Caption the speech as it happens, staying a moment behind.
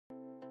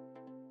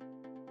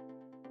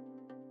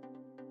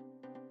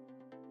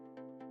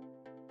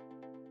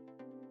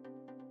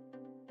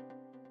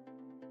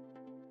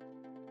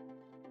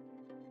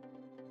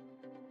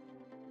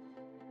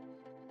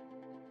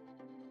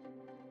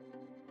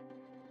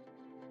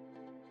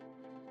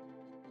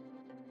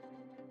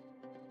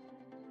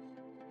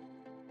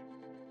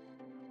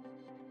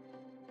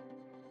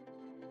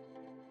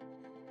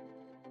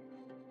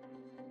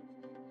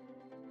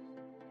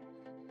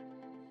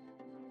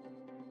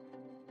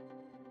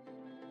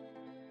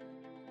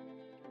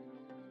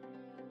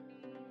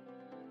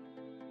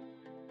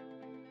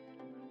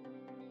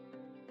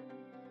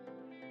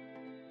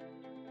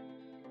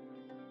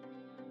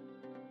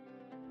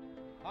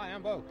Hi,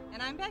 I'm Bo.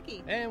 And I'm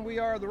Becky. And we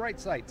are the Right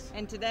Sites.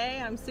 And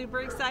today I'm super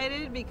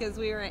excited because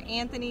we are at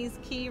Anthony's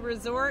Key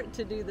Resort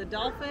to do the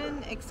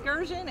dolphin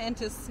excursion and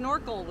to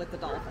snorkel with the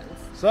dolphins.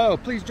 So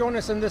please join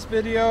us in this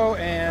video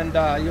and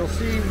you'll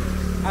see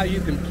how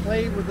you can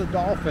play with the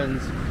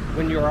dolphins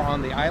when you are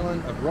on the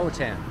island of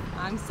Roatan.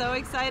 I'm so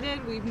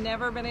excited. We've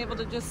never been able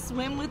to just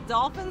swim with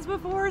dolphins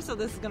before, so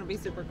this is going to be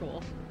super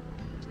cool.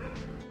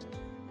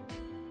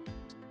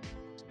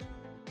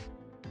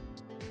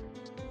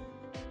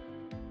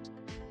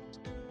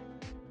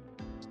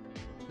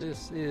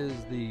 This is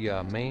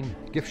the main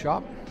gift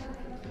shop,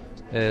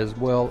 as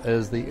well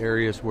as the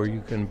areas where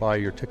you can buy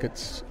your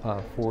tickets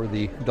for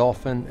the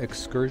dolphin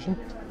excursion.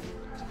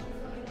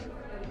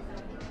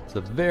 It's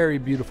a very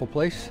beautiful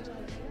place.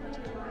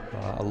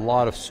 A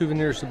lot of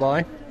souvenirs to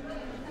buy.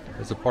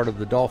 As a part of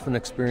the dolphin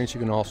experience, you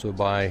can also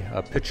buy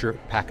picture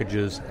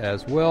packages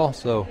as well,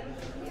 so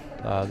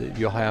that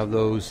you'll have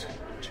those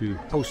to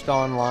post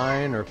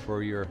online or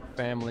for your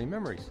family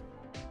memories.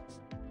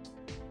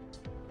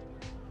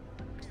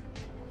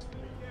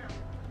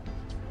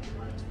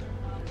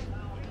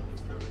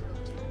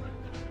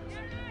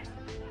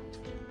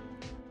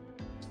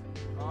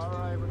 All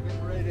right, we're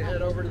getting ready to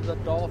head over to the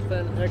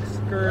dolphin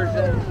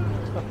excursion.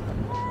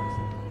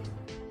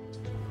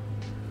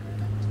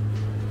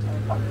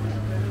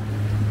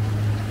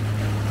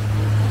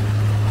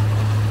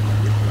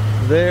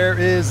 There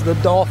is the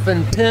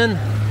dolphin pen.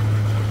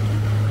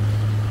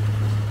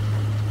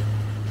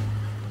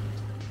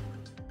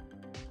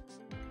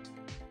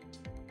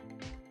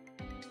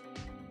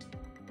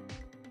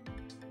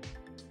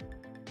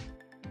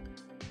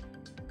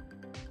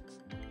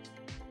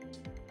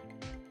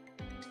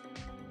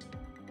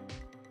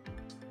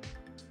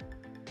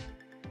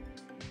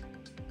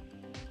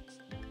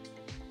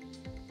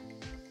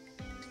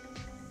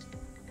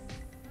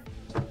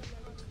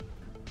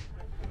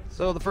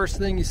 So the first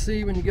thing you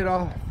see when you get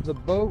off the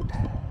boat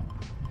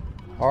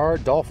are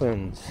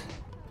dolphins.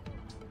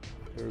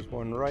 There's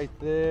one right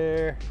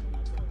there.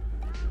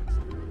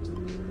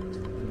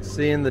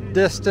 See in the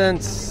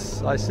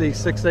distance, I see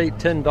 6, 8,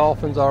 10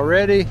 dolphins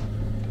already.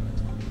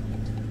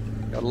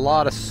 Got a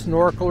lot of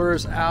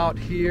snorkelers out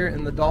here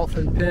in the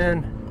dolphin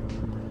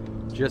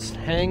pen, just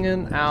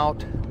hanging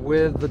out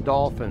with the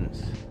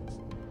dolphins.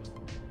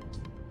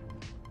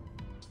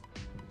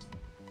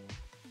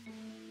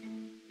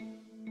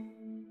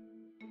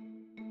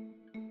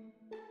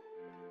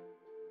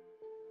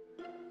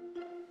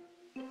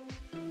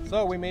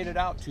 So we made it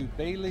out to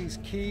Bailey's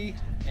Key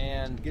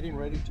and getting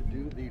ready to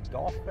do the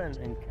dolphin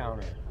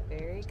encounter.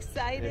 Very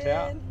excited.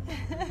 Yeah.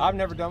 I've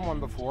never done one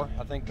before.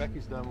 I think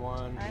Becky's done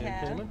one in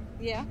Finland.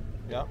 Yeah.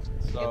 Yeah.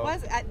 So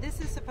this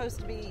is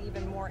supposed to be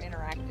even more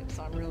interactive,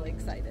 so I'm really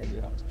excited.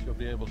 Yeah, she'll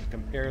be able to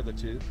compare the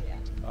two.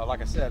 Yeah.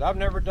 Like I said, I've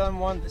never done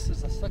one. This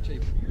is such a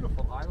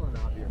beautiful island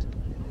out here.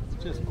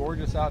 It's just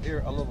gorgeous out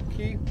here, a little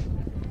key.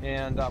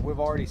 And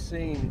we've already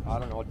seen, I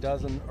don't know, a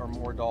dozen or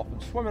more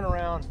dolphins swimming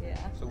around. Yeah.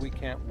 So we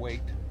can't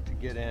wait to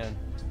get in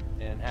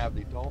and have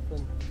the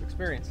dolphin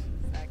experience.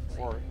 Exactly.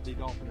 Or the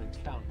dolphin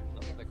encounter.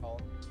 That's what they call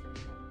it.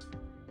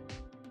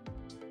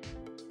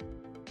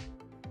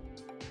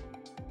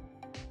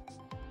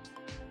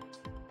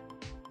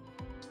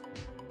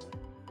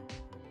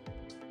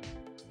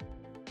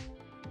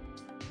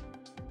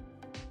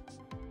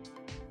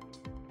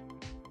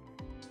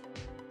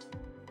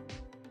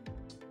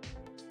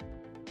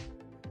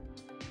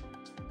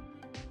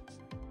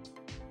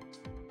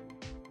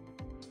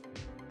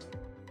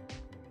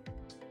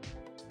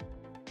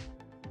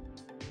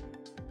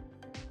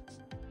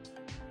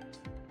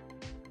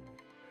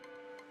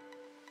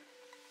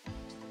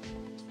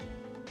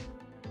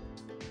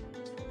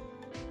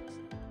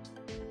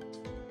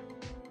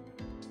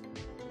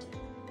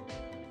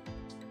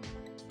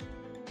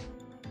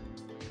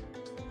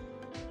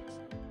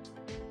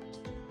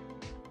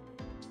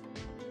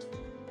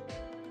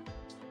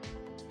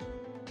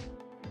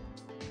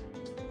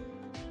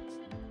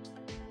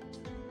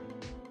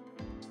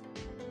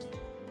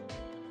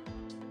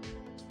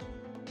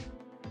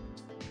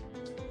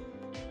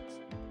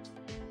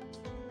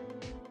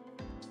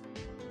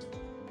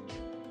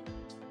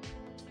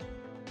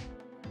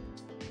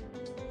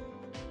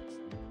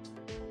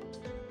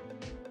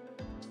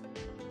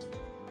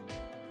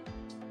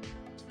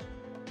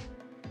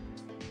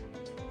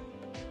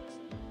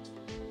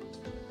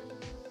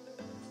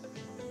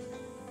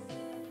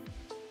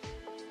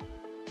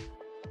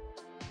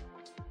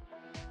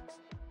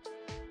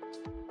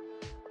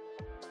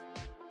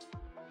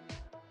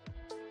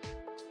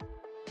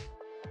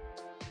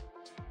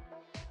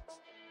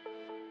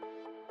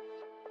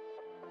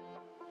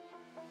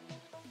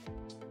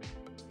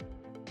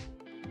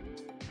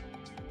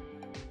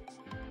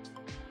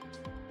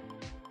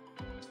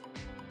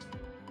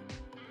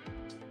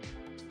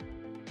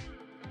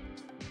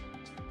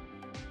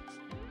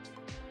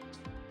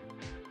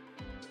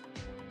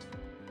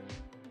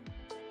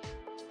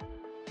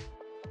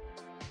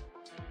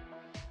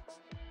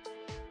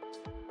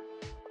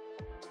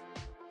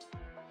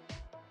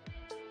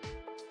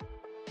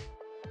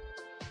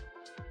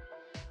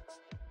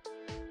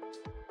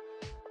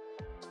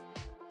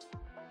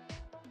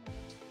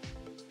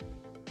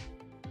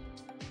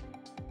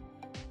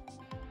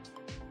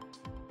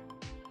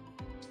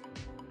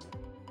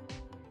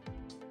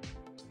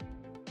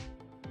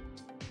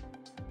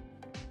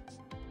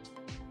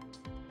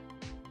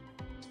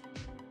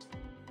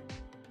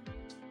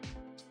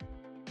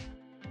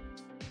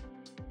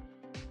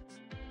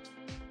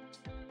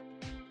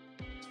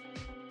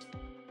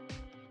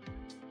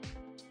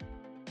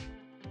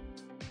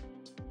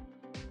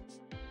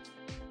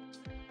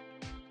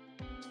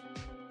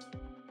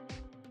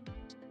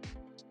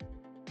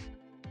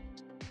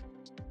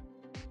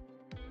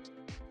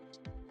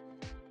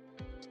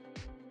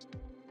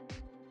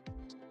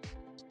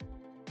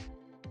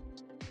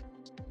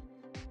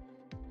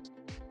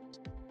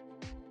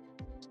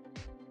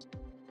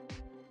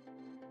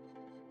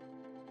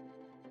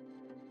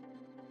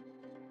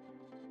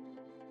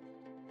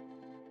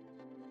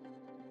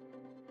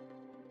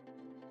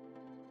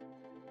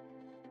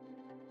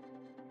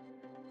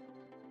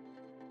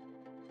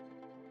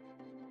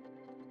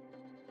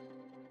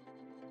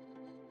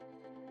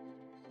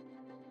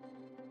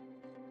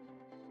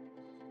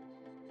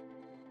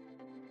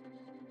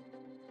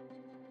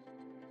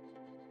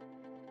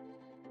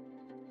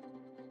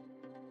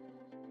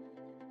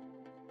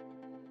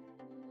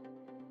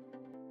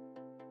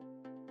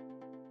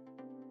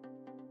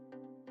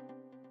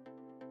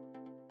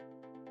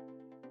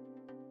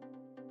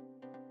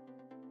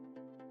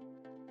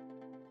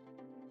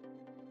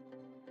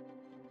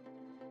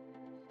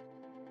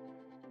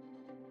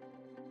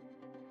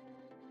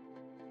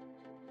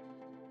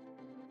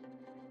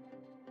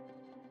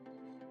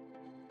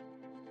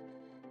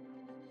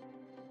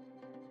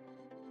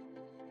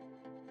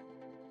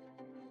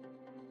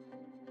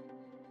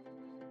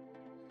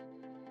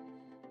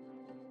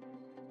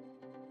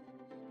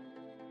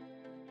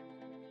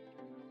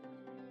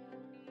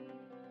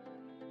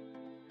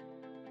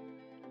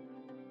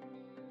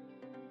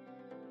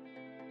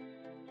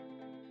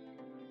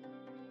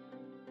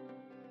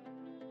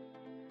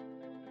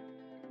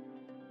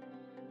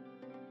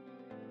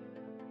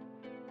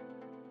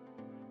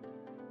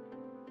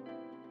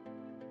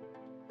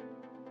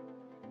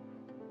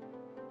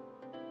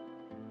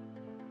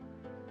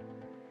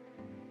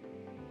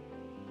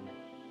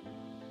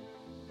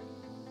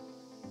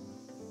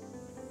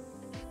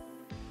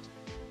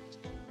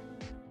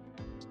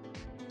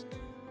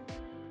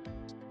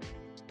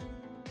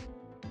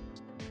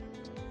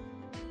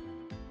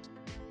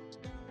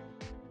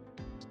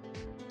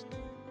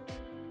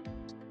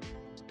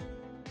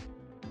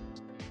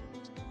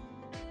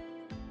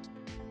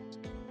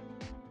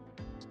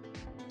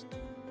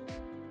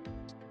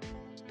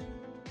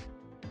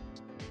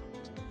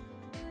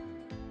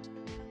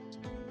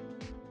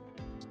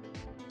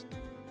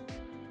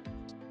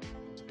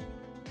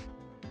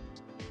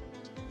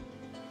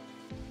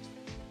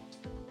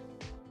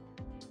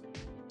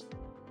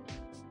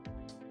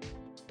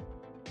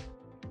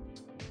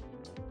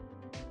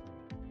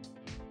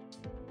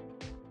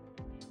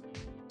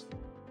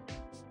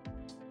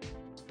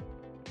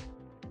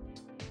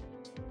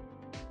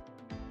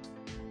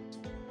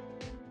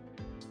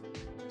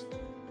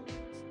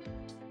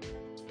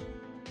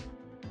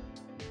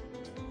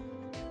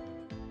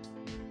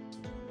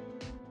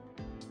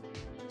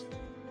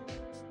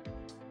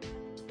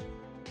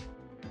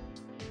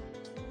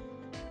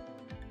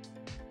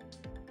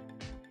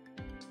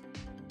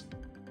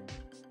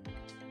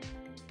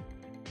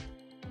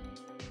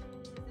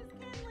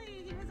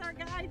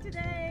 guy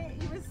today.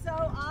 He was so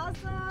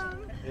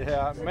awesome.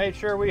 Yeah, made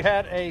sure we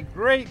had a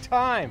great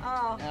time.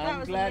 Oh, that I'm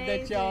was glad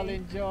amazing. that y'all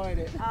enjoyed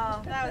it.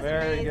 Oh, that was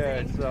Very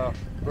amazing. good. So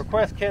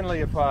request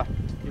Kenley if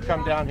you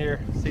come down here,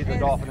 see the It's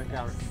dolphin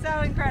encounter.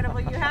 So incredible.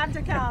 You have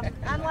to come.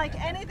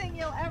 Unlike anything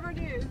you'll ever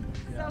do.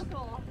 Yeah. So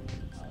cool.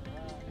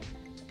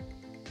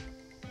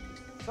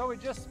 So we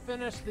just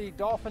finished the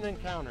dolphin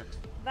encounter.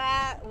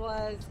 That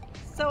was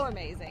so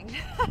amazing.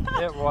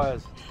 It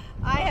was.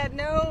 I had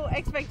no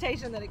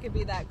expectation that it could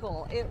be that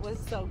cool. It was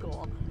so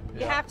cool.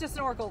 You Yeah. have to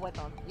snorkel with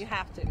them. You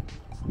have to.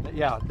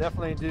 Yeah,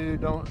 definitely do.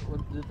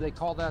 Did they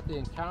call that the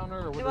encounter?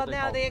 Or what Well, did they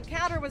no, call the it?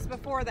 encounter was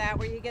before that,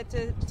 where you get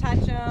to touch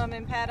them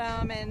and pet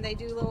them, and they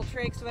do little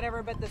tricks,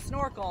 whatever. But the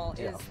snorkel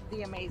is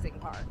the amazing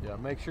part. Yeah,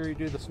 make sure you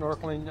do the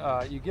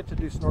snorkeling. You get to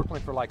do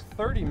snorkeling for like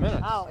 30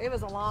 minutes. Oh, it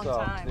was a long So,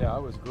 time. yeah,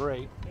 it was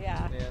great.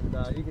 Yeah.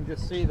 And you can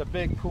just see the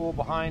big pool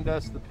behind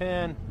us, the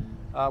pen.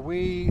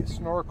 We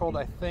snorkeled,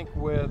 I think,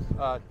 with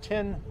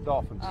 10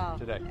 dolphins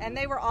today. And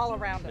they were all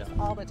around us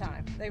Yeah. all the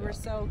time. They were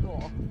so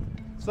cool.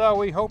 So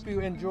we hope you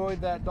enjoyed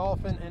that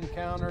dolphin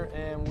encounter,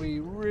 and we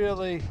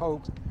really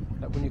hope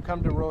that when you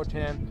come to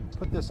Roatan,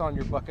 put this on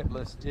your bucket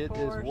list. It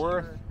is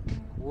For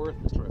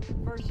worth the trip.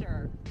 For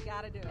sure. You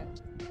gotta do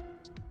it.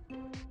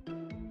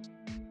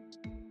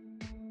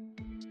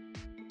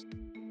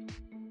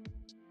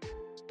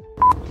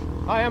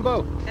 Hi, I'm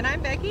Bo. And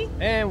I'm Becky.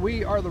 And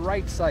we are the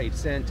Right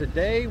Sites, and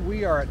today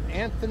we are at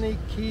Anthony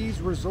Keys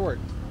Resort.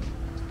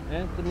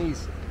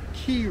 Anthony's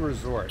Key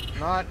Resort,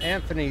 not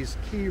Anthony's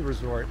Key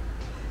Resort,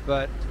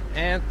 but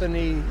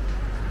Anthony's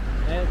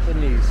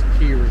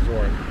Key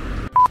Resort.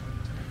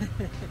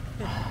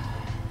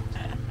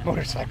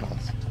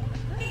 Motorcycles.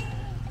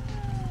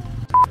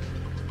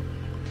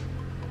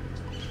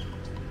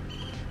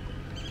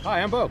 Hi,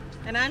 I'm Bo.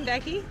 And I'm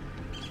Becky.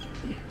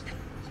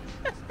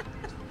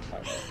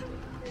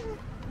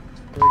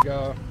 Here we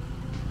go.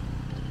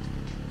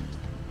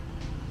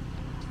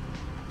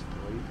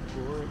 Wait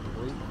for it,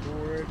 wait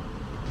for it.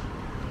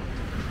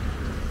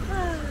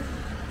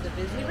 It's a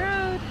busy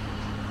road.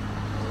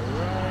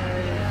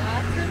 Alright.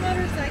 Lots of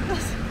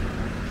motorcycles.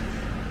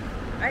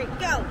 All right,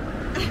 go.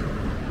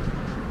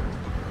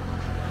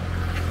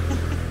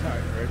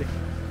 Alright, ready?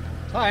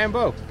 Hi, I'm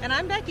Bo. And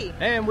I'm Becky.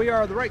 And we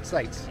are the Right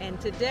Sites. And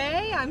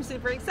today I'm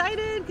super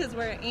excited because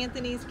we're at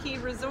Anthony's Key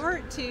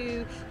Resort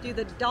to do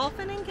the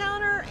dolphin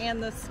encounter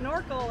and the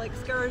snorkel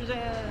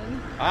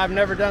excursion. I've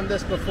never done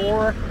this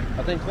before.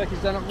 I think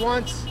Becky's done it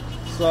once.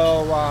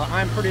 So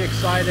I'm pretty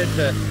excited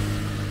to...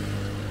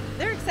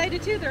 They're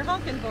excited too. They're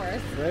honking for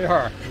us. They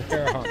are.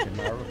 They're honking.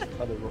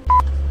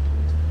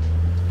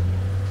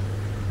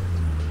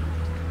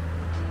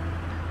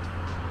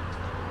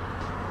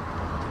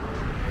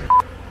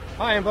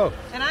 Hi, I'm Bo.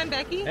 And I'm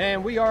Becky.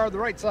 And we are the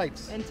Right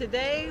Sites. And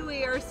today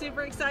we are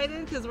super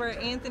excited because we're at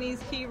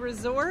Anthony's Key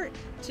Resort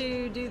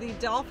to do the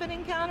dolphin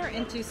encounter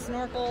and to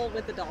snorkel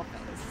with the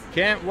dolphins.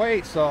 Can't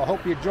wait, so I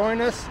hope you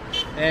join us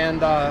and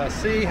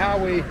see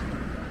how we...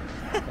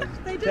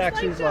 They just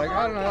Taxi's like like,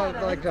 I don't know, honk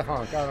at like us. to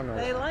honk, I don't know.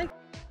 They like